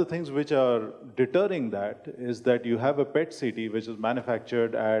 one of the things which are deterring that is that you have a PET CT which is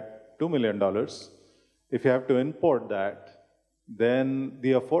manufactured at $2 million. If you have to import that, then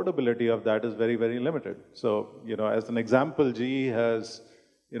the affordability of that is very, very limited. So, as an example, GE has,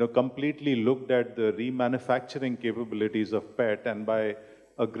 completely looked at the remanufacturing capabilities of PET, and by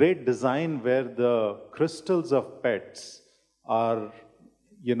a great design where the crystals of PETs are,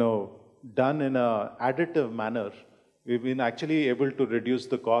 done in an additive manner, we've been actually able to reduce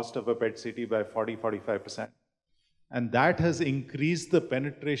the cost of a PET CT by 40–45%. And that has increased the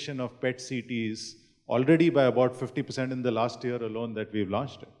penetration of PET CTs already by about 50% in the last year alone that we've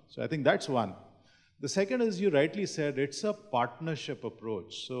launched it. So I think that's one. The second is, you rightly said, it's a partnership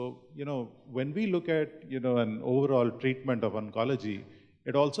approach. So, when we look at, an overall treatment of oncology,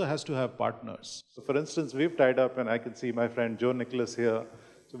 it also has to have partners. So for instance, we've tied up, and I can see my friend Joe Nicholas here.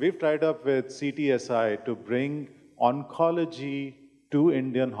 So we've tied up with CTSI to bring oncology to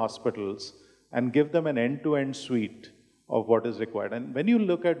Indian hospitals and give them an end-to-end suite of what is required. And when you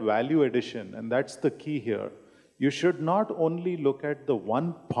look at value addition, and that's the key here, you should not only look at the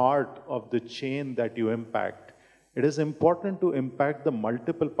one part of the chain that you impact. It is important to impact the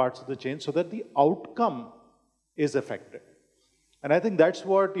multiple parts of the chain so that the outcome is affected. And I think that's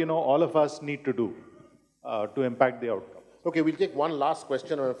what, all of us need to do to impact the outcome. Okay, we'll take one last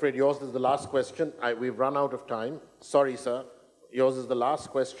question. I'm afraid yours is the last question. We've run out of time. Sorry, sir. Yours is the last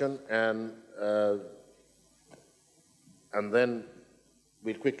question, and then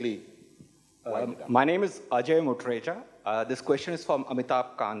we'll quickly wind it up. My name is Ajay Mutreja. This question is from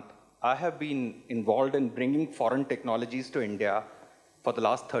Amitabh Kant. I have been involved in bringing foreign technologies to India for the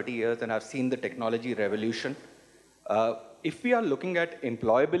last 30 years, and I've seen the technology revolution. If we are looking at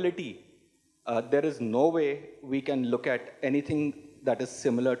employability, there is no way we can look at anything that is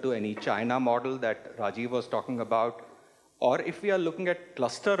similar to any China model that Rajiv was talking about. Or if we are looking at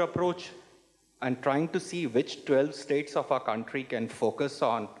cluster approach and trying to see which 12 states of our country can focus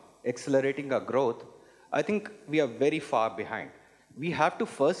on accelerating our growth, I think we are very far behind. We have to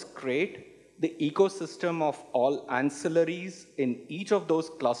first create the ecosystem of all ancillaries in each of those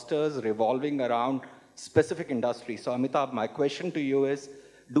clusters revolving around specific industries. So Amitabh, my question to you is,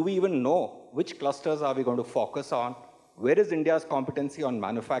 do we even know which clusters are we going to focus on? Where is India's competency on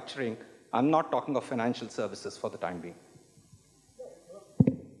manufacturing? I'm not talking of financial services for the time being.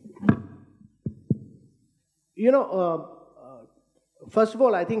 You know, first of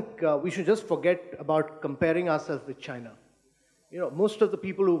all, I think we should just forget about comparing ourselves with China. You know, most of the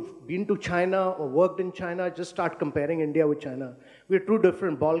people who've been to China or worked in China just start comparing India with China. We're two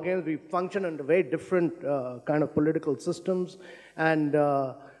different ball games. We function under very different kind of political systems. And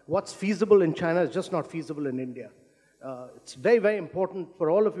what's feasible in China is just not feasible in India. It's very, very important for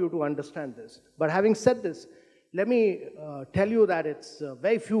all of you to understand this. But having said this, let me tell you that it's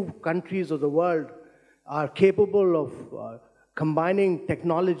very few countries of the world are capable of combining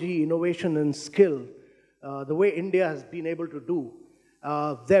technology, innovation, and skill the way India has been able to do.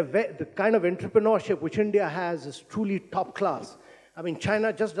 The kind of entrepreneurship which India has is truly top class. I mean,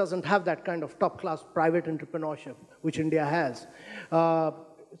 China just doesn't have that kind of top class private entrepreneurship which India has.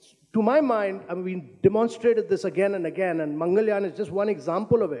 To my mind, I mean, we demonstrated this again and again, and Mangalyaan is just one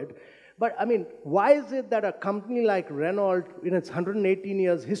example of it. But I mean, why is it that a company like Renault, in its 118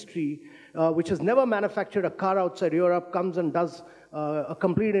 years history, which has never manufactured a car outside Europe, comes and does a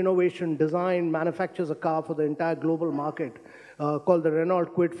complete innovation, design, manufactures a car for the entire global market called the Renault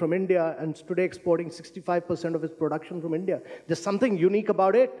Kwid from India, and is today exporting 65% of its production from India? There's something unique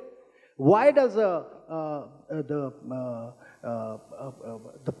about it. Why does the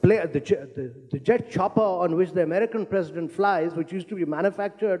jet chopper on which the American president flies, which used to be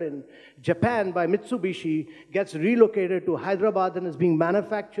manufactured in Japan by Mitsubishi, gets relocated to Hyderabad and is being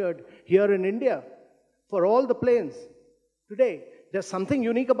manufactured here in India for all the planes today? There's something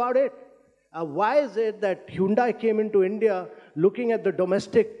unique about it. Why is it that Hyundai came into India looking at the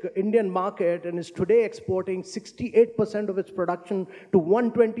domestic Indian market and is today exporting 68% of its production to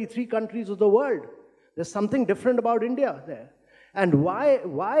 123 countries of the world? There's something different about India there. And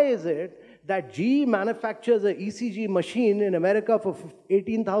why is it that GE manufactures an ECG machine in America for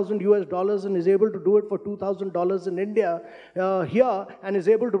 $18,000 US and is able to do it for $2,000 in India here, and is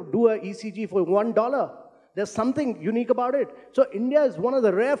able to do an ECG for $1? There's something unique about it. So India is one of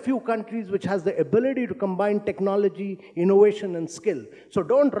the rare few countries which has the ability to combine technology, innovation, and skill. So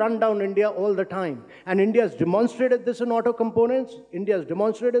don't run down India all the time. And India has demonstrated this in auto components. India has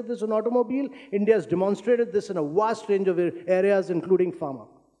demonstrated this in automobile. India has demonstrated this in a vast range of areas, including pharma.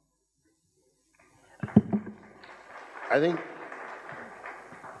 I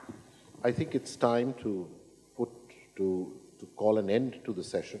think it's time to call an end to the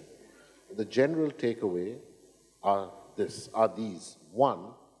session. The general takeaway are these. One,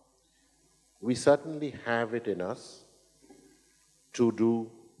 we certainly have it in us to do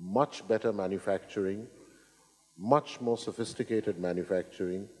much better manufacturing, much more sophisticated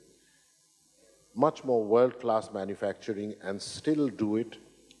manufacturing, much more world-class manufacturing, and still do it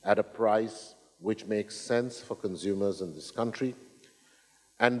at a price which makes sense for consumers in this country,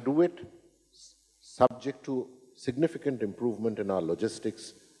 and do it subject to significant improvement in our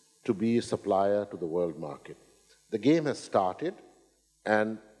logistics to be a supplier to the world market. The game has started,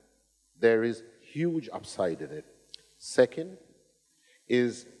 and there is huge upside in it. Second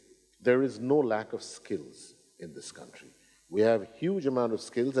is there is no lack of skills in this country. We have a huge amount of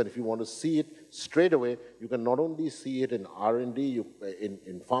skills, and if you want to see it straight away, you can not only see it in R&D,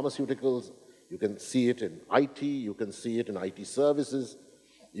 in pharmaceuticals, you can see it in IT, you can see it in IT services,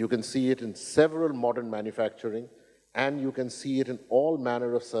 you can see it in several modern manufacturing, and you can see it in all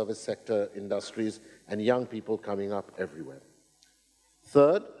manner of service sector industries and young people coming up everywhere.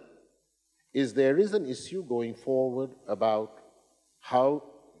 Third is there is an issue going forward about how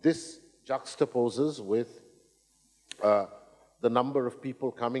this juxtaposes with the number of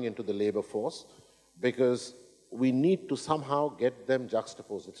people coming into the labor force, because we need to somehow get them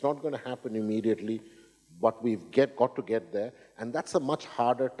juxtaposed. It's not going to happen immediately, but we've got to get there, and that's a much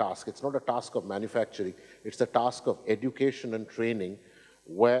harder task. It's not a task of manufacturing, it's a task of education and training,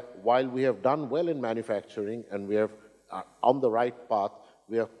 where while we have done well in manufacturing and we are on the right path,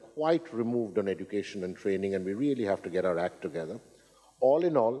 we are quite removed on education and training, and we really have to get our act together. All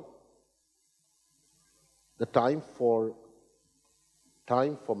in all, the time for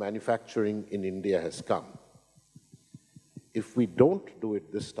manufacturing in India has come. If we don't do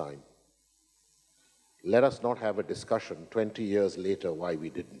it this time, let us not have a discussion 20 years later why we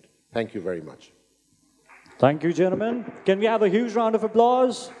didn't. Thank you very much. Thank you, gentlemen. Can we have a huge round of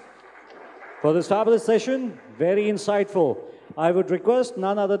applause for this fabulous session? Very insightful. I would request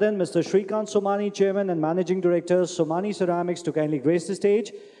none other than Mr. Shrikant Somani, Chairman and Managing Director, Somani Ceramics, to kindly grace the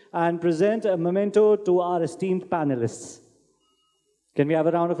stage and present a memento to our esteemed panelists. Can we have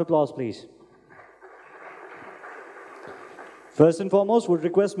a round of applause, please? First and foremost, would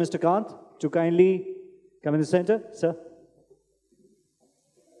request Mr. Kant to kindly come in the center, sir.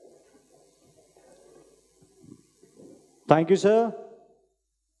 Thank you, sir.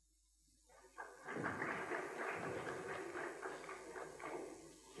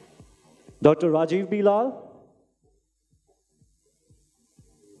 Dr. Rajiv B. Lall.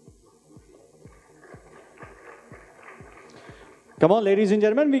 Come on, ladies and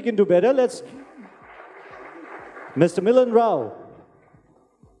gentlemen, we can do better. Let's... Mr. Milan Rao.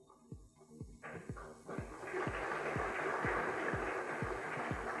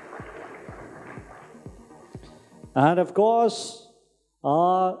 And of course,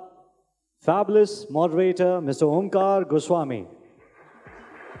 our fabulous moderator, Mr. Omkar Goswami.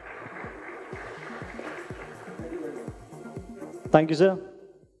 Thank you, sir.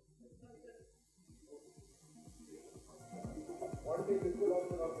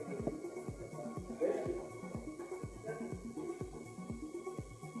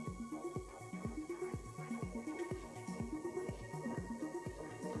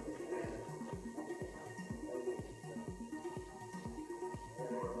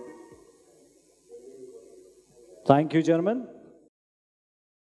 Thank you, gentlemen.